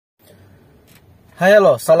Hai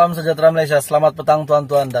halo, salam sejahtera Malaysia, selamat petang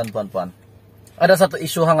tuan-tuan dan puan-puan. Ada satu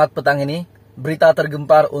isu hangat petang ini, berita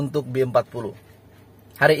tergempar untuk B40.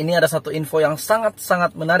 Hari ini ada satu info yang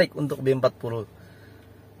sangat-sangat menarik untuk B40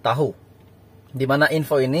 tahu. Di mana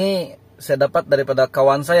info ini saya dapat daripada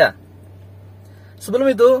kawan saya. Sebelum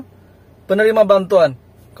itu, penerima bantuan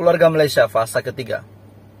keluarga Malaysia fase ketiga.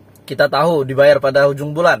 Kita tahu dibayar pada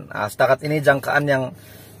hujung bulan. Setakat ini jangkaan yang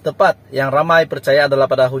tepat, yang ramai percaya adalah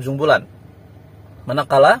pada hujung bulan.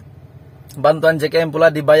 Manakala bantuan JKM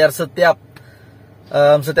pula dibayar setiap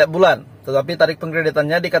bulan, tetapi tarik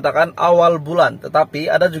pengkreditannya dikatakan awal bulan, tetapi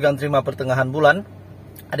ada juga yang terima pertengahan bulan,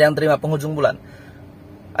 ada yang terima penghujung bulan.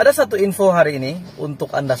 Ada satu info hari ini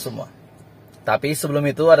untuk Anda semua. Tapi sebelum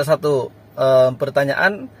itu ada satu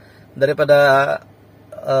pertanyaan daripada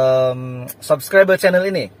subscriber channel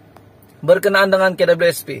ini berkenaan dengan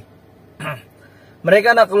KWSP.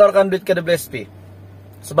 Mereka nak keluarkan duit KWSP.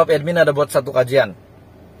 Sebab admin ada buat satu kajian.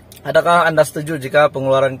 Adakah Anda setuju jika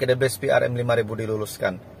pengeluaran KWSP RM5000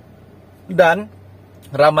 diluluskan? Dan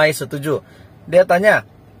ramai setuju. Dia tanya,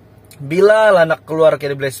 bila lah nak keluar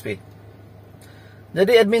KWSP?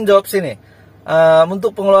 Jadi admin jawab sini,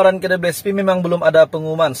 untuk pengeluaran KWSP memang belum ada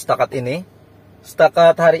pengumuman setakat ini.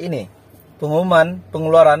 Setakat hari ini, pengumuman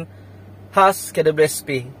pengeluaran khas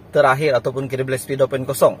KWSP terakhir ataupun KWSP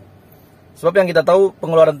 2.0. Sebab yang kita tahu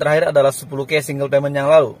pengeluaran terakhir adalah 10K single payment yang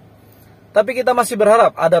lalu. Tapi kita masih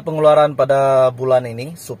berharap ada pengeluaran pada bulan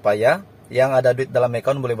ini supaya yang ada duit dalam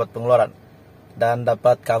account boleh buat pengeluaran. Dan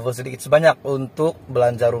dapat cover sedikit sebanyak untuk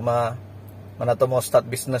belanja rumah, mana tahu mau start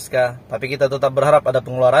bisnis kah. Tapi kita tetap berharap ada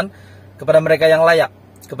pengeluaran kepada mereka yang layak,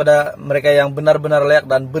 kepada mereka yang benar-benar layak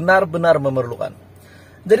dan benar-benar memerlukan.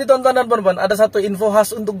 Jadi tonton dan puan-puan, ada satu info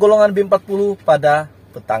khas untuk golongan B40 pada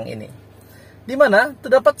petang ini. Di mana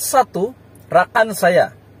terdapat satu rakan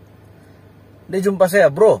saya. Dia jumpa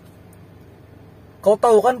saya, bro, kau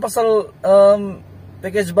tahu kan pasal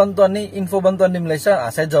package bantuan nih, info bantuan di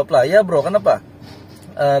Malaysia? Saya jawab lah, ya bro, kenapa?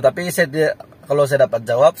 Tapi kalau saya dapat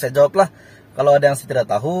jawab, saya jawab lah. Kalau ada yang saya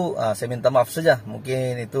tidak tahu, saya minta maaf saja.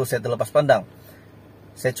 Mungkin itu saya terlepas pandang.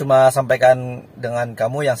 Saya cuma sampaikan dengan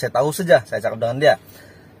kamu yang saya tahu saja. Saya cakap dengan dia.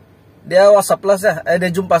 Dia WhatsApp lah saya,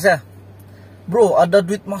 dia jumpa saya. Bro, ada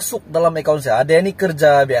duit masuk dalam account saya. Ada ini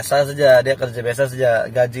kerja biasa saja, dia kerja biasa saja,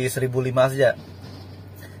 gaji 1.500 saja.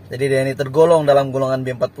 Jadi dia ini tergolong dalam golongan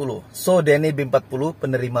B40. So dia ini B40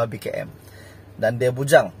 penerima BKM. Dan dia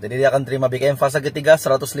bujang. Jadi dia akan terima BKM fase ketiga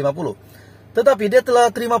 150. Tetapi dia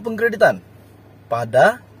telah terima pengkreditan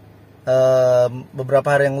pada beberapa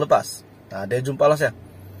hari yang lepas. Nah, dia jumpa lah saya.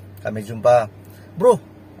 Kami jumpa. Bro,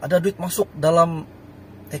 ada duit masuk dalam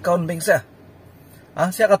account bank saya.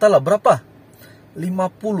 Saya kata lah, berapa?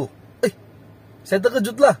 50. Saya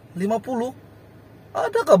terkejut lah, 50.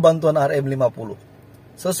 Adakah bantuan RM50?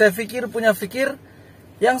 So saya punya fikir,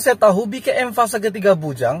 yang saya tahu BKM fase ketiga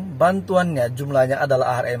bujang, bantuannya jumlahnya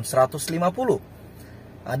adalah RM150.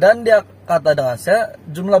 Dan dia kata dengan saya,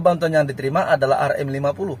 jumlah bantuan yang diterima adalah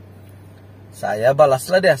RM50. Saya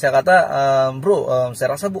balaslah dia, saya kata, bro,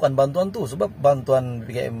 saya rasa bukan bantuan tuh, sebab bantuan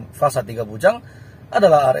BKM fase 3 bujang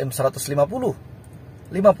adalah RM150.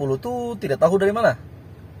 50 tuh tidak tahu dari mana.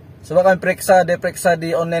 Sebab kami dia periksa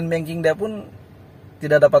di online banking, dia pun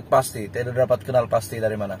tidak dapat pasti, tidak dapat kenal pasti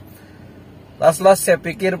dari mana. Last saya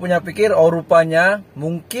punya pikir, oh rupanya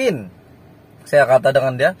mungkin, saya kata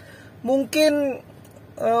dengan dia, mungkin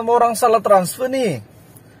orang salah transfer nih.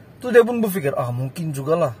 Tuh dia pun berpikir, mungkin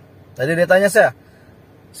juga lah. Tadi dia tanya saya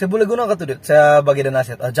boleh guna ke tuh duit? Saya bagi dia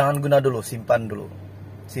nasihat, jangan guna dulu, simpan dulu.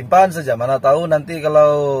 Simpan saja, mana tahu nanti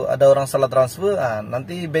kalau ada orang salah transfer,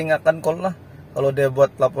 nanti bank akan call lah. Kalau dia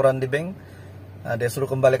buat laporan di bank, dia suruh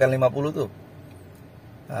kembalikan 50 tuh.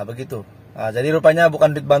 Begitu. Jadi rupanya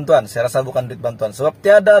bukan duit bantuan, saya rasa bukan duit bantuan. Sebab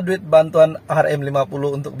tiada duit bantuan RM50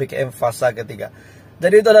 untuk BKM fase ketiga.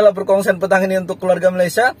 Jadi itu adalah perkongsian petang ini untuk keluarga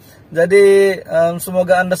Malaysia. Jadi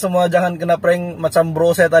semoga Anda semua jangan kena prank macam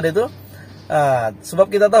bro saya tadi tuh. Sebab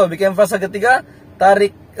kita tahu BKM fase ketiga,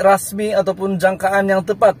 tarik rasmi ataupun jangkaan yang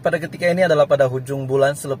tepat pada ketika ini adalah pada hujung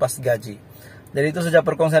bulan selepas gaji. Jadi itu saja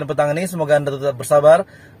perkongsian petang ini. Semoga Anda tetap bersabar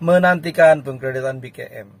menantikan pengkreditan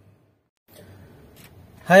BKM.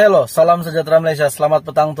 Hai halo, salam sejahtera Malaysia, selamat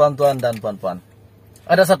petang tuan-tuan dan puan-puan.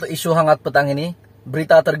 Ada satu isu hangat petang ini,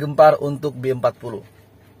 berita tergempar untuk B40.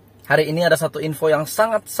 Hari ini ada satu info yang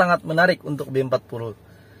sangat-sangat menarik untuk B40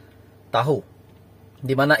 tahu.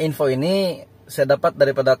 Di mana info ini saya dapat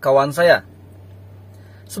daripada kawan saya.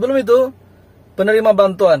 Sebelum itu, penerima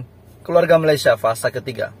bantuan keluarga Malaysia fase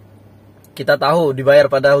ketiga. Kita tahu dibayar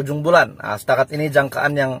pada hujung bulan. Setakat ini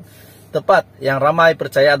jangkaan yang tepat, yang ramai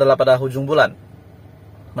percaya adalah pada hujung bulan.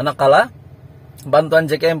 Manakala bantuan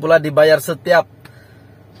JKM pula dibayar setiap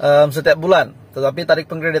setiap bulan. Tetapi tarik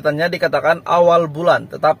pengkreditannya dikatakan awal bulan.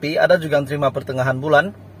 Tetapi ada juga yang terima pertengahan bulan,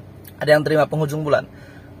 ada yang terima penghujung bulan.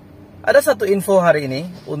 Ada satu info hari ini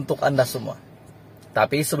untuk Anda semua.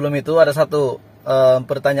 Tapi sebelum itu ada satu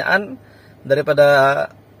pertanyaan daripada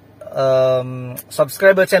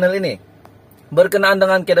subscriber channel ini berkenaan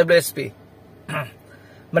dengan KWSP.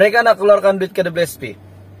 Mereka nak keluarkan duit KWSP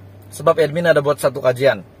sebab admin ada buat satu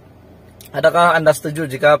kajian. Adakah Anda setuju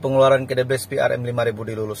jika pengeluaran KWSP RM5000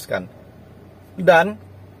 diluluskan? Dan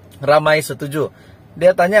ramai setuju.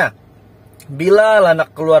 Dia tanya, bila lah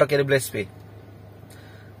nak keluar KWSP?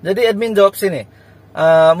 Jadi admin jawab sini,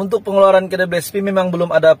 untuk pengeluaran KWSP memang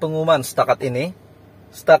belum ada pengumuman setakat ini.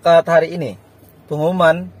 Setakat hari ini,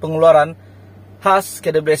 pengumuman pengeluaran khas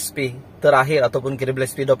KWSP terakhir ataupun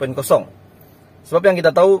KWSP 2.0. Sebab yang kita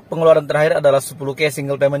tahu pengeluaran terakhir adalah 10K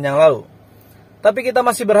single payment yang lalu. Tapi kita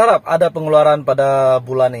masih berharap ada pengeluaran pada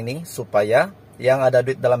bulan ini supaya yang ada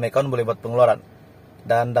duit dalam account boleh buat pengeluaran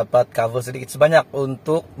dan dapat cover sedikit sebanyak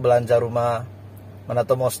untuk belanja rumah, mana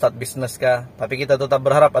tahu mau start bisnis kah. Tapi kita tetap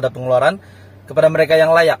berharap ada pengeluaran kepada mereka yang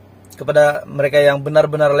layak, kepada mereka yang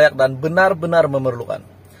benar-benar layak dan benar-benar memerlukan.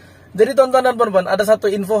 Jadi tonton dan puan-puan, ada satu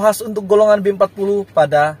info khas untuk golongan B40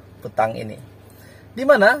 pada petang ini, di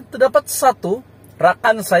mana terdapat satu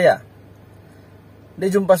rakan saya. Dia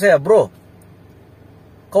jumpa saya, bro,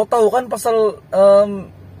 kau tahu kan pasal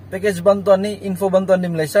package bantuan nih, info bantuan di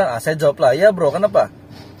Malaysia? Saya jawab lah, ya bro, kenapa?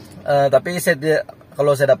 Tapi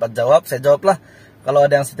kalau saya dapat jawab, saya jawab lah. Kalau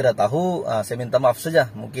ada yang saya tidak tahu, saya minta maaf saja.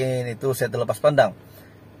 Mungkin itu saya terlepas pandang.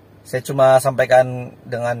 Saya cuma sampaikan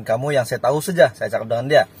dengan kamu yang saya tahu saja. Saya cakap dengan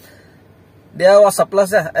dia. Dia WhatsApp lah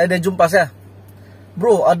saya, dia jumpa saya.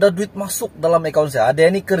 Bro, ada duit masuk dalam account saya.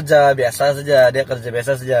 Dia ini kerja biasa saja,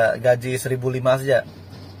 gaji 1.500 saja.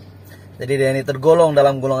 Jadi dia ini tergolong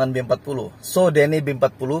dalam golongan B40. So dia ini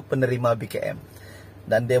B40 penerima BKM.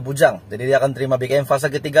 Dan dia bujang. Jadi dia akan terima BKM fase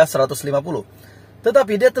ketiga 150.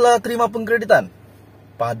 Tetapi dia telah terima pengkreditan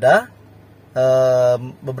pada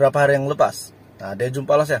beberapa hari yang lepas. Nah, dia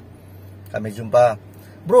jumpa lah saya. Kami jumpa.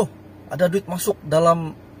 Bro, ada duit masuk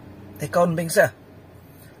dalam account bank saya.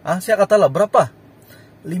 Saya kata lah, berapa?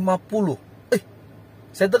 50.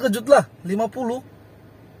 Saya terkejut lah.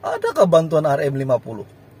 50? Adakah bantuan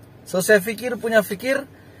RM50? So saya fikir,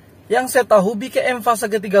 yang saya tahu BKM fase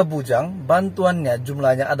ketiga bujang, bantuannya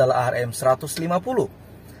jumlahnya adalah RM150.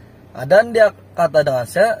 Dan dia kata dengan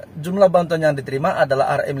saya, jumlah bantuan yang diterima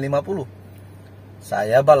adalah RM50.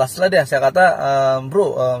 Saya balaslah dia, saya kata,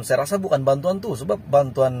 bro, saya rasa bukan bantuan tuh, sebab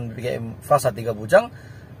bantuan BKM fase 3 bujang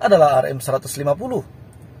adalah RM150.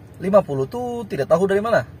 50 tuh tidak tahu dari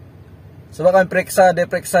mana. Sebab kami dia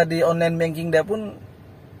periksa di online banking, dia pun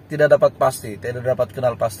tidak dapat pasti, tidak dapat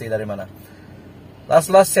kenal pasti dari mana.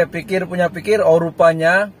 Last saya pikir, oh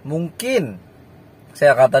rupanya mungkin,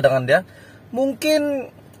 saya kata dengan dia,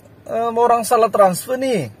 mungkin orang salah transfer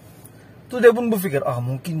nih. Tuh dia pun berpikir,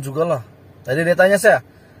 mungkin juga lah. Jadi dia tanya saya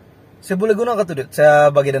boleh guna ke tuh duit?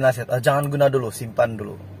 Saya bagi dia nasihat, jangan guna dulu, simpan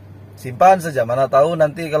dulu. Simpan saja, mana tahu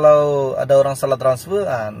nanti kalau ada orang salah transfer,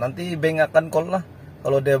 nanti bank akan call lah.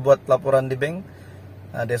 Kalau dia buat laporan di bank,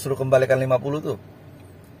 dia suruh kembalikan 50 tuh.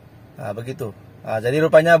 Begitu. Jadi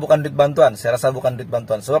rupanya bukan duit bantuan. Saya rasa bukan duit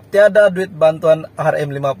bantuan, sebab tiada duit bantuan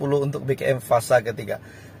RM50 untuk BKM fase ketiga.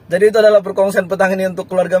 Jadi itu adalah perkongsian petang ini untuk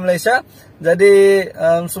keluarga Malaysia. Jadi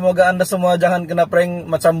semoga Anda semua jangan kena prank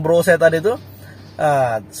macam bro saya tadi itu.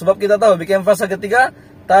 Sebab kita tahu BKM fase ketiga,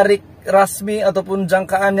 tarik rasmi ataupun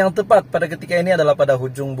jangkaan yang tepat pada ketika ini adalah pada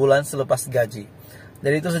hujung bulan selepas gaji.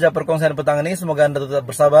 Jadi itu saja perkongsian petang ini. Semoga Anda tetap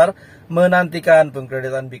bersabar menantikan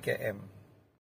pengkreditan BKM.